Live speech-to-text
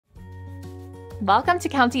Welcome to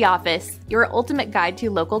County Office, your ultimate guide to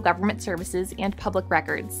local government services and public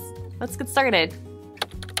records. Let's get started.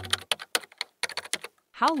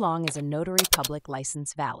 How long is a notary public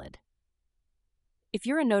license valid? If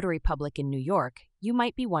you're a notary public in New York, you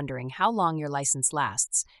might be wondering how long your license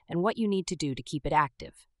lasts and what you need to do to keep it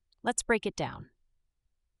active. Let's break it down.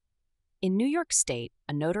 In New York State,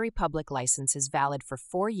 a notary public license is valid for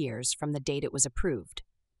 4 years from the date it was approved.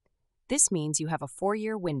 This means you have a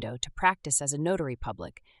 4-year window to practice as a notary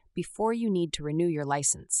public before you need to renew your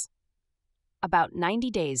license. About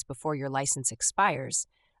 90 days before your license expires,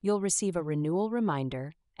 you'll receive a renewal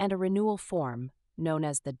reminder and a renewal form, known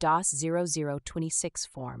as the DOS 0026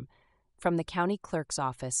 form, from the county clerk's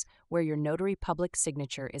office where your notary public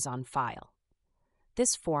signature is on file.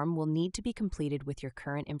 This form will need to be completed with your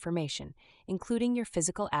current information, including your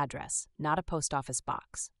physical address, not a post office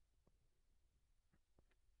box.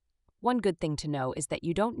 One good thing to know is that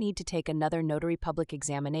you don't need to take another notary public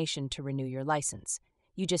examination to renew your license.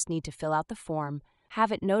 You just need to fill out the form,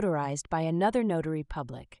 have it notarized by another notary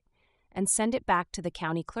public, and send it back to the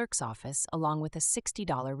county clerk's office along with a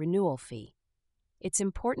 $60 renewal fee. It's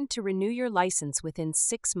important to renew your license within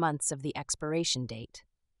 6 months of the expiration date.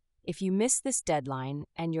 If you miss this deadline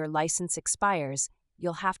and your license expires,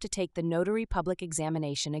 you'll have to take the notary public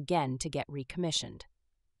examination again to get recommissioned.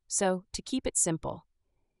 So, to keep it simple,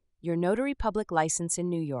 your notary public license in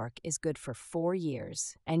New York is good for 4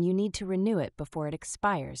 years, and you need to renew it before it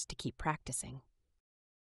expires to keep practicing.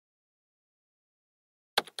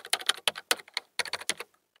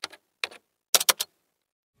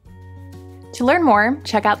 To learn more,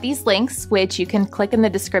 check out these links, which you can click in the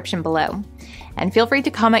description below. And feel free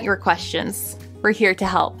to comment your questions. We're here to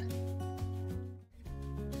help.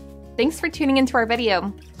 Thanks for tuning into our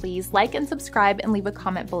video. Please like and subscribe and leave a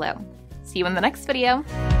comment below. See you in the next video.